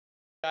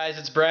Guys,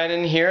 it's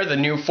Brandon here. The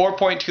new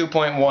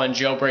 4.2.1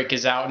 jailbreak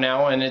is out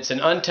now, and it's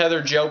an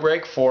untethered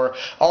jailbreak for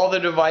all the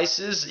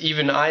devices,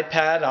 even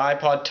iPad,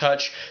 iPod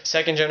Touch,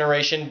 second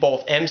generation,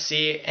 both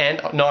MC and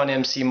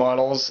non-MC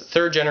models,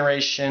 third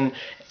generation,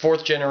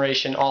 fourth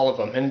generation, all of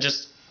them. And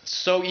just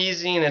so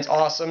easy and it's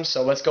awesome,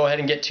 so let's go ahead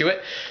and get to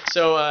it.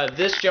 So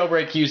this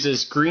jailbreak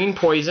uses green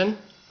poison,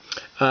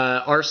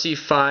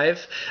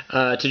 RC5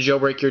 to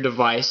jailbreak your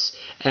device,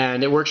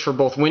 and it works for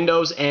both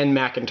Windows and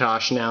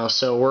Macintosh now,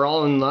 so we're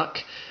all in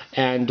luck.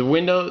 And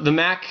the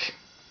Mac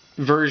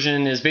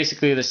version is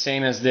basically the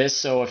same as this,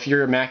 so if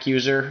you're a Mac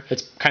user,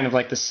 it's kind of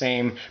like the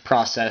same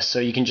process, so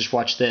you can just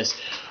watch this.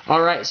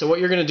 Alright, so what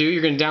you're going to do,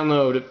 you're going to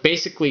download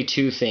basically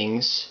two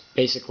things.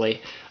 Make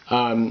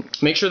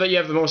sure that you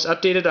have the most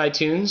updated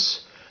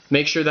iTunes,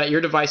 make sure that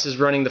your device is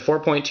running the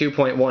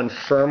 4.2.1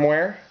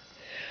 firmware,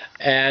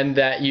 and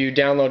that you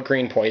download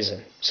Green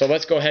Poison. So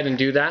let's go ahead and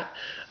do that.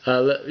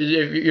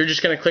 You're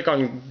just going to click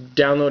on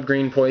download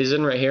Green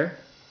Poison right here.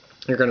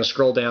 You're going to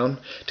scroll down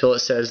till it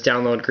says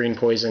download Green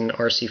Poison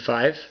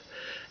RC5,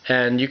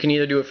 and you can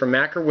either do it for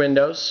Mac or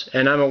Windows,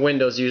 and I'm a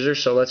Windows user,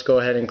 so let's go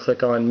ahead and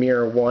click on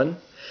Mirror 1.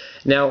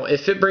 Now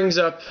if it brings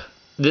up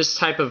this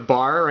type of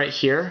bar right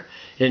here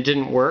and it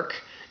didn't work,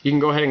 you can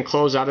go ahead and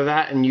close out of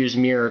that and use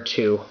Mirror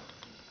 2,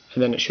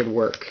 and then it should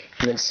work.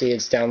 And then see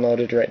it's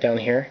downloaded right down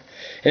here.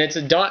 And it's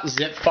a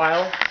 .zip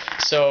file,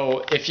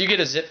 so if you get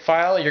a zip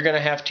file, you're going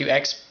to have to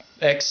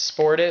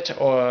export it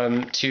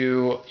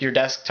to your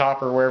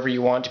desktop or wherever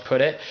you want to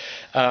put it.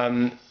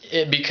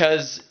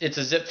 Because it's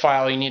a zip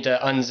file, you need to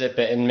unzip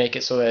it and make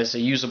it so that it's a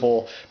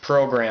usable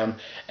program.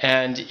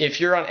 And if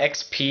you're on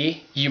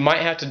XP, you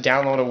might have to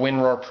download a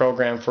WinRAR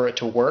program for it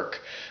to work.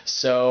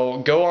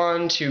 So go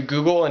on to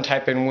Google and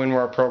type in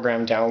WinRAR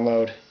program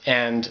download,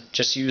 and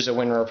just use a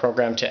WinRAR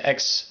program to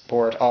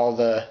export all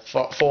the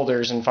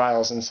folders and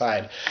files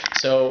inside.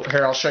 So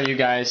here, I'll show you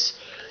guys.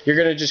 You're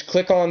going to just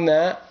click on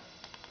that.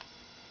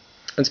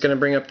 It's going to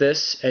bring up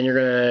this, and you're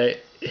going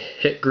to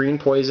hit Green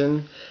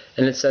Poison,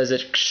 and it says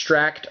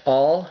extract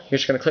all. You're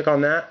just going to click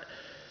on that.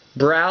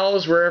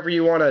 Browse wherever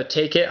you want to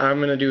take it. I'm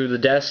going to do the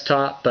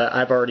desktop, but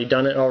I've already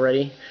done it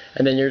already.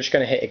 And then you're just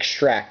going to hit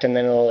extract, and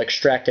then it'll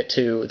extract it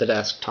to the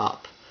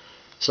desktop.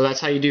 So that's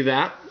how you do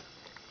that.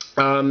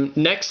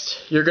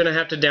 Next, you're going to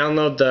have to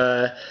download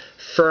the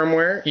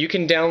firmware. You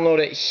can download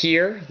it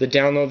here,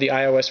 download the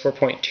iOS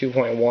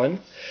 4.2.1.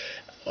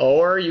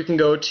 Or you can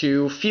go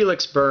to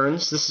Felix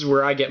Burns. This is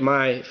where I get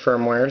my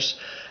firmwares.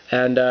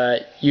 And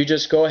you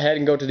just go ahead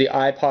and go to the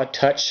iPod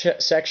Touch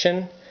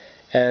section.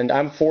 And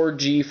I'm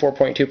 4G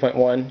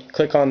 4.2.1.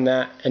 Click on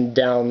that and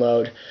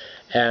download.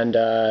 And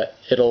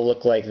it'll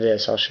look like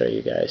this. I'll show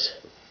you guys.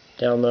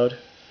 Download.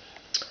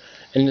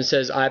 And it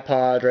says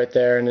iPod right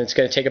there. And it's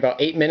going to take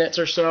about 8 minutes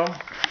or so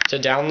to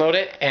download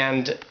it.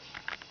 And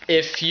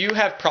if you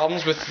have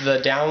problems with the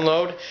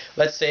download,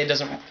 let's say it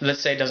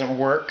doesn't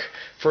work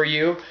for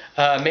you,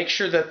 make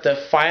sure that the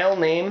file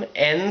name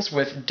ends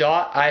with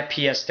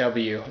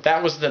 .ipsw.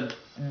 That was the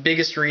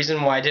biggest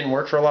reason why it didn't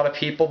work for a lot of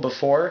people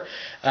before.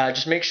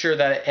 Just make sure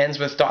that it ends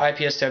with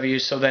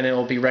 .ipsw, so then it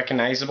will be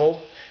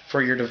recognizable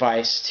for your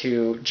device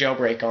to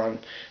jailbreak on.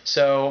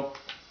 So,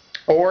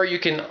 or you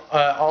can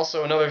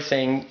also, another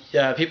thing,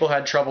 people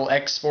had trouble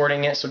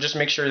exporting it, so just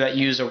make sure that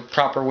you use a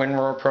proper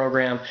WinRAR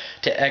program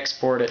to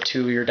export it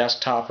to your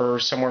desktop or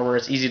somewhere where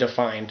it's easy to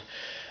find.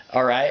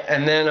 Alright,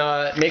 and then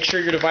make sure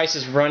your device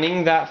is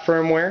running that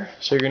firmware.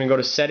 So you're going to go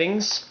to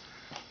Settings,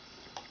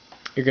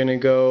 you're going to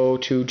go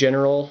to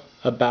General,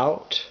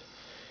 About,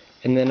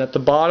 and then at the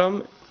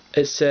bottom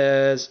it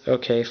says,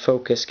 okay,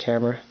 focus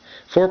camera.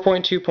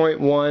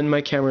 4.2.1,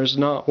 my camera's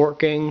not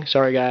working,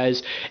 sorry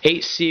guys.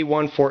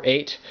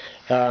 8C148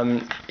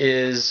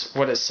 is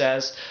what it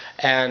says,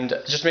 and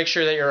just make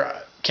sure that your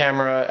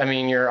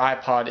your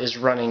iPod is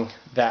running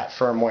that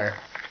firmware.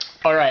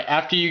 Alright,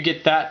 after you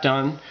get that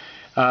done,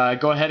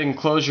 go ahead and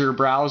close your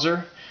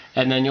browser,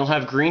 and then you'll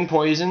have Green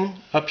Poison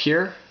up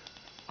here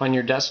on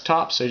your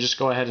desktop, so just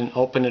go ahead and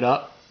open it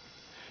up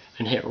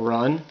and hit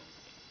Run.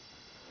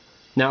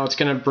 Now it's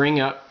going to bring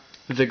up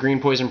the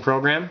Green Poison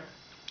program,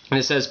 and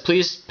it says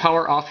please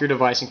power off your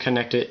device and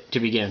connect it to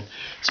begin.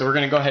 So we're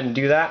going to go ahead and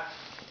do that.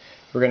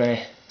 We're going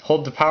to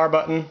hold the power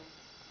button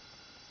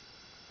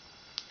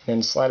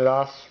and slide it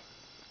off.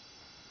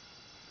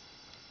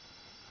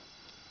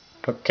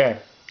 Okay,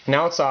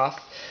 now it's off.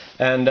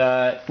 And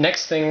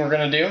next thing we're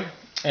going to do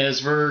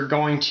is we're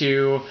going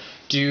to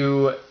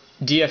do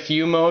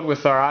DFU mode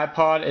with our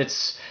iPod.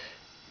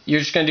 You're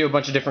just going to do a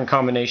bunch of different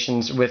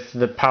combinations with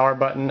the power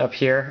button up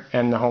here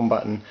and the home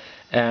button.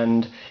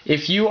 And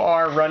if you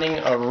are running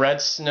a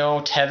Red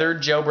Snow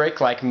tethered jailbreak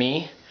like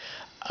me,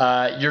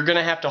 you're going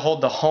to have to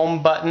hold the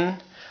home button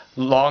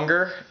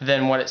longer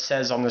than what it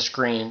says on the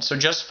screen. So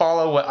just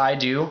follow what I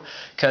do,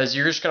 because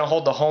you're just going to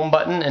hold the home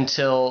button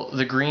until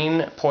the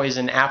Green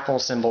Poison apple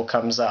symbol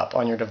comes up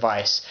on your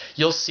device.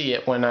 You'll see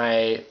it when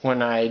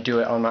I do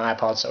it on my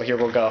iPod. So here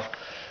we'll go.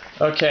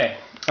 Okay,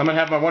 I'm going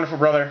to have my wonderful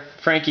brother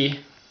Frankie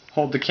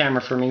hold the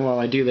camera for me while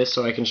I do this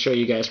so I can show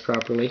you guys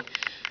properly.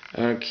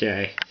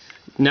 Okay,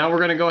 now we're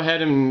going to go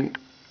ahead and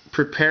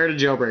prepare to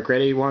jailbreak.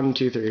 Ready? 1,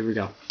 2, 3. Here we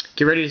go.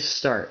 Get ready to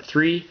start.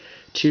 3,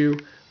 2,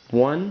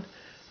 1.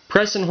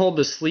 Press and hold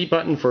the sleep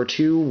button for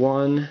 2,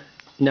 1.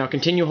 Now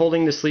continue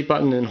holding the sleep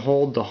button and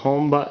hold the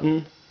home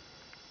button.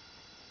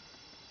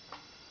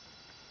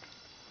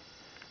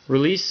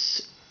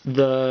 Release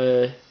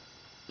the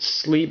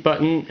sleep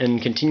button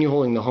and continue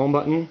holding the home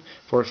button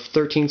for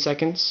 13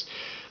 seconds.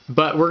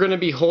 But we're going to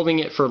be holding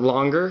it for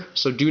longer,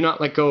 so do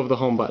not let go of the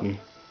home button.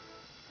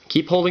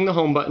 Keep holding the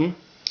home button.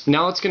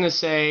 Now it's going to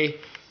say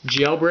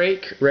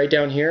jailbreak right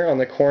down here on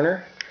the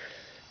corner.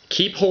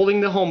 Keep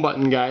holding the home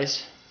button,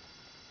 guys.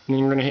 And then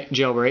you're going to hit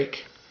jailbreak.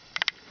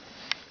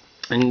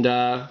 And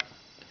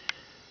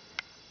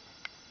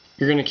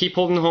you're going to keep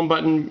holding the home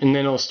button, and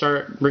then it'll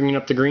start bringing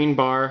up the green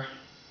bar,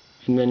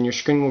 and then your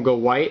screen will go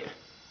white.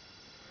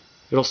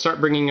 It'll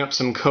start bringing up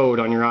some code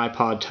on your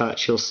iPod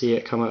Touch. You'll see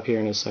it come up here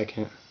in a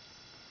second.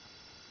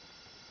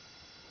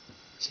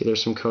 See,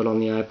 there's some code on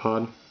the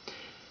iPod.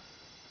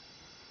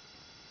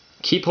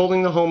 Keep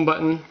holding the home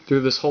button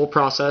through this whole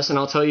process, and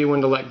I'll tell you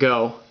when to let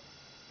go.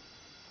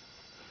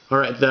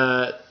 Alright,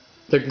 the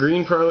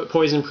green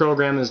poison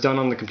program is done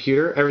on the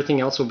computer. Everything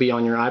else will be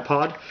on your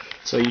iPod.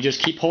 So you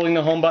just keep holding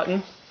the home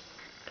button.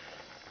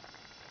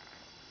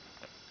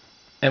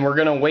 And we're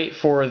going to wait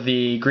for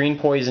the green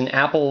poison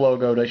Apple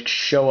logo to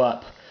show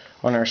up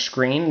on our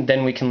screen.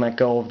 Then we can let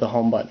go of the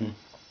home button.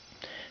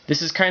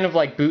 This is kind of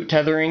like boot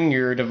tethering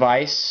your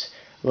device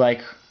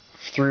like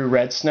through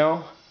Red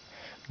Snow.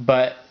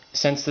 But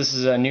since this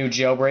is a new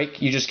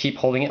jailbreak, you just keep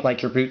holding it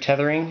like you're boot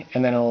tethering,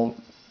 and then it'll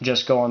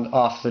just go on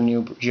off the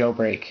new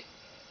jailbreak.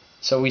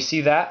 So we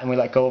see that, and we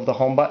let go of the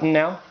home button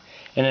now,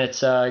 and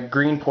it's a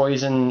green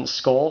poison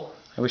skull.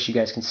 I wish you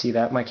guys can see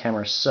that. My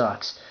camera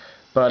sucks.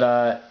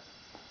 But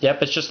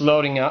yep, it's just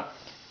loading up.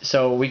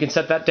 So we can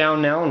set that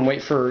down now and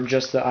wait for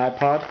just the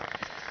iPod.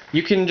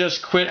 You can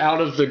just quit out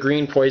of the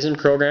green poison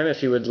program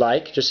if you would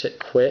like. Just hit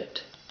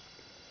quit.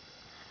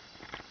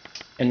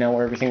 And now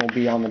everything will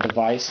be on the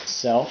device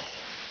itself.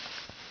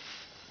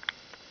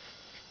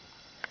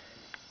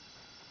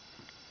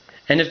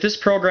 And if this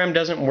program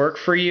doesn't work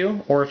for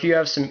you, or if you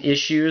have some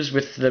issues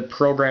with the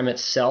program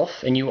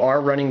itself and you are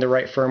running the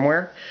right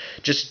firmware,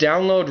 just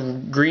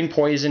download Green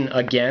Poison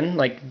again,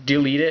 like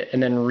delete it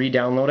and then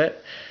re-download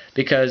it.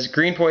 Because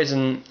Green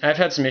Poison, I've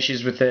had some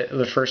issues with it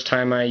the first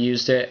time I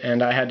used it,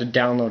 and I had to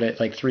download it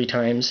like 3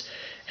 times,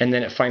 and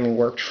then it finally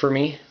worked for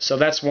me. So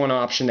that's one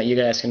option that you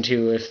guys can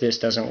do if this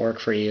doesn't work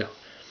for you.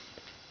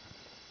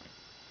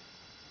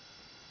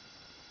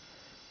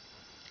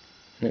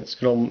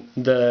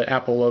 The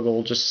Apple logo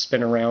will just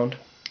spin around.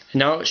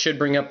 Now it should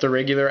bring up the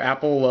regular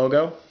Apple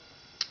logo.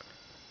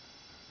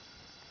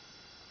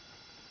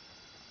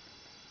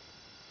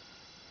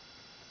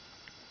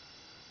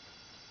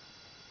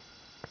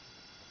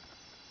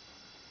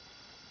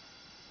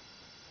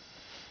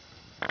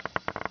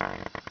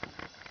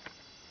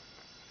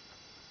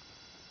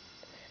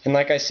 And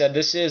like I said,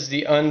 this is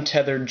the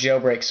untethered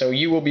jailbreak, so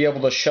you will be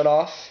able to shut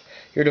off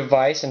your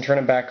device and turn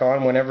it back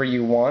on whenever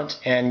you want,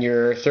 and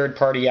your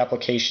third-party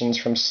applications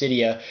from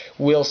Cydia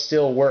will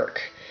still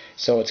work.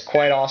 So it's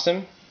quite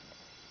awesome.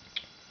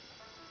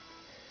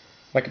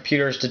 My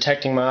computer is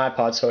detecting my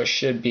iPod, so it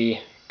should be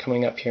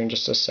coming up here in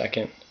just a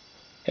second.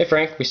 Hey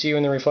Frank, we see you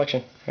in the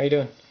reflection. How you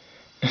doing?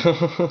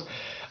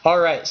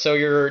 Alright, so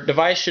your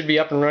device should be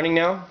up and running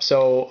now,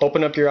 so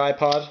open up your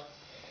iPod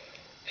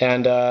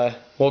and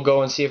we'll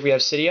go and see if we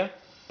have Cydia.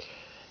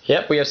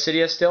 Yep, we have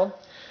Cydia still.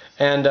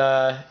 And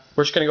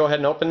we're just going to go ahead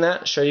and open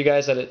that, show you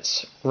guys that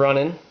it's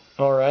running.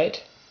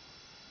 Alright.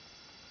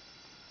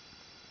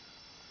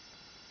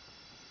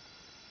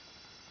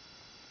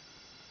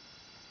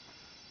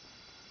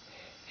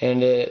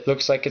 And it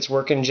looks like it's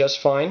working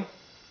just fine.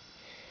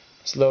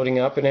 It's loading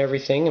up and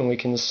everything, and we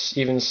can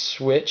even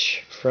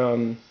switch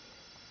from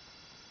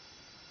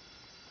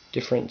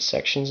different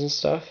sections and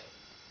stuff.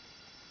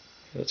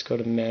 Let's go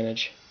to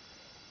manage.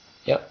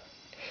 Yep.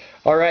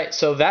 Alright,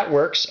 so that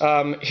works.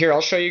 Here,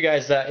 I'll show you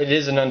guys that it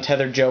is an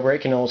untethered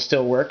jailbreak and it will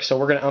still work. So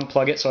we're going to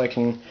unplug it so I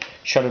can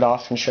shut it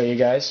off and show you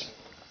guys.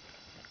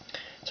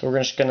 So we're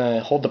just going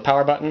to hold the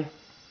power button.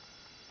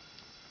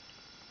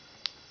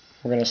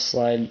 We're going to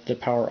slide the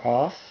power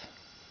off.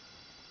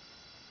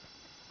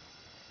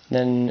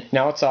 Then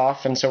now it's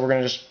off, and so we're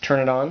going to just turn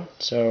it on.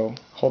 So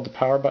hold the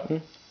power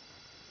button.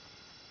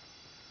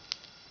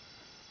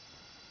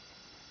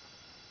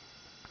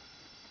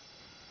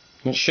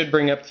 And it should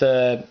bring up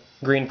the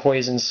Green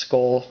Poison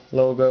skull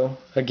logo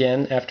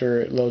again after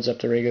it loads up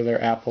the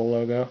regular Apple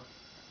logo.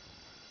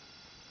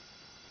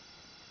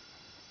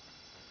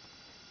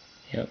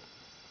 Yep.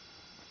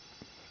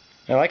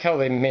 I like how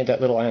they made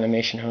that little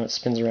animation, how it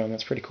spins around.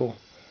 That's pretty cool.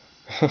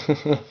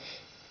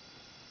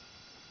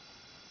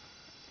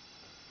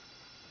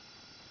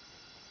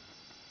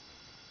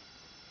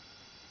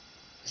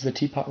 Is the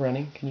teapot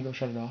running? Can you go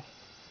shut it off?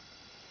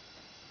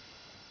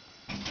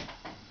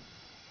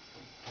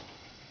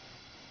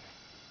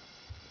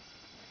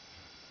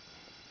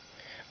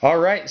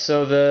 Alright,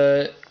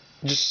 so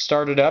just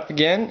started up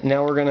again.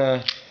 Now we're going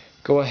to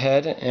go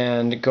ahead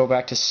and go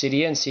back to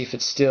Cydia and see if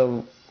it's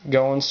still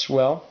going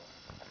swell.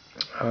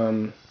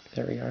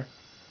 There we are.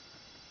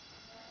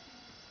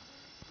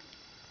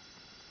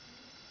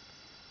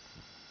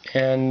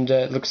 And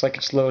it looks like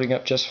it's loading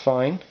up just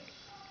fine.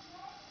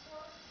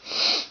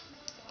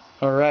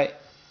 Alright,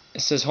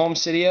 it says Home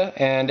Cydia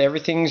and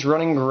everything's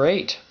running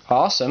great.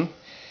 Awesome.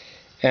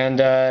 And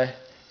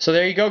so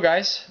there you go,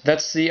 guys.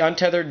 That's the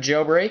Untethered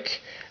Jailbreak.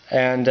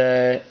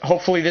 And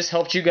hopefully this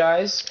helped you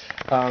guys.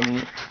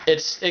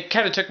 It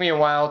kind of took me a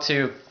while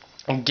to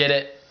get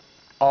it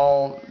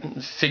all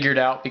figured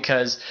out,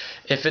 because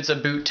if it's a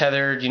boot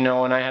tethered,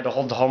 and I had to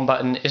hold the home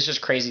button, it's just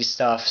crazy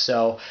stuff.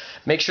 So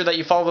make sure that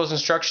you follow those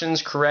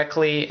instructions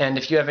correctly, and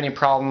if you have any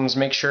problems,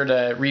 make sure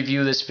to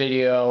review this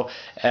video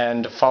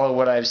and follow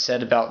what I've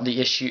said about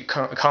the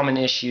common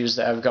issues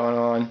that have gone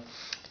on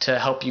to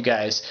help you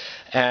guys.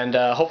 And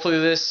hopefully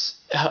this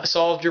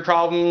solved your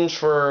problems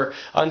for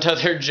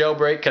Untethered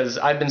Jailbreak, because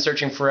I've been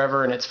searching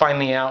forever and it's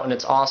finally out and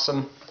it's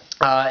awesome.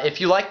 If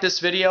you like this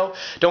video,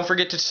 don't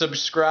forget to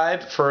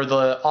subscribe for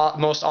the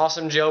most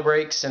awesome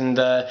jailbreaks and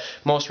the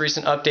most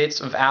recent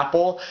updates of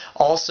Apple.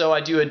 Also, I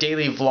do a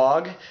daily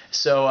vlog,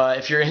 so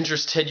if you're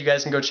interested, you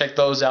guys can go check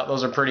those out.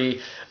 Those are pretty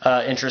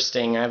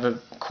interesting. I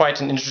have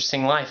quite an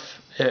interesting life,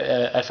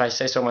 if I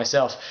say so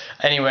myself.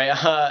 Anyway,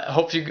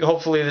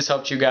 hopefully this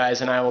helped you guys,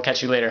 and I will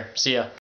catch you later. See ya.